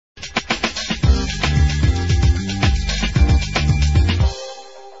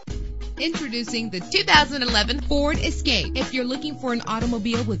Introducing the 2011 Ford Escape. If you're looking for an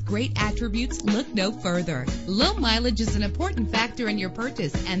automobile with great attributes, look no further. Low mileage is an important factor in your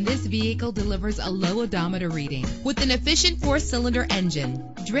purchase, and this vehicle delivers a low odometer reading. With an efficient 4-cylinder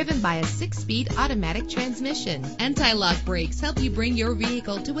engine driven by a 6-speed automatic transmission, anti-lock brakes help you bring your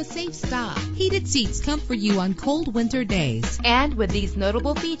vehicle to a safe stop. Heated seats comfort you on cold winter days. And with these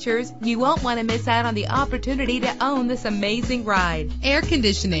notable features, you won't want to miss out on the opportunity to own this amazing ride. Air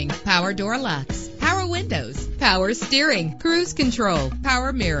conditioning, power door locks, power windows, power steering, cruise control,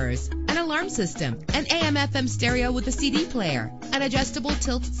 power mirrors, an alarm system, an AM/FM stereo with a CD player, an adjustable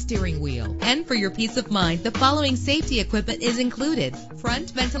tilt steering wheel. And for your peace of mind, the following safety equipment is included: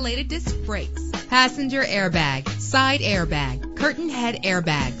 front ventilated disc brakes, passenger airbag, side airbag, curtain head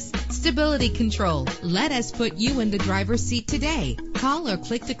airbags, stability control. Let us put you in the driver's seat today. Call or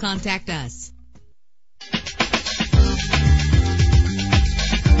click to contact us.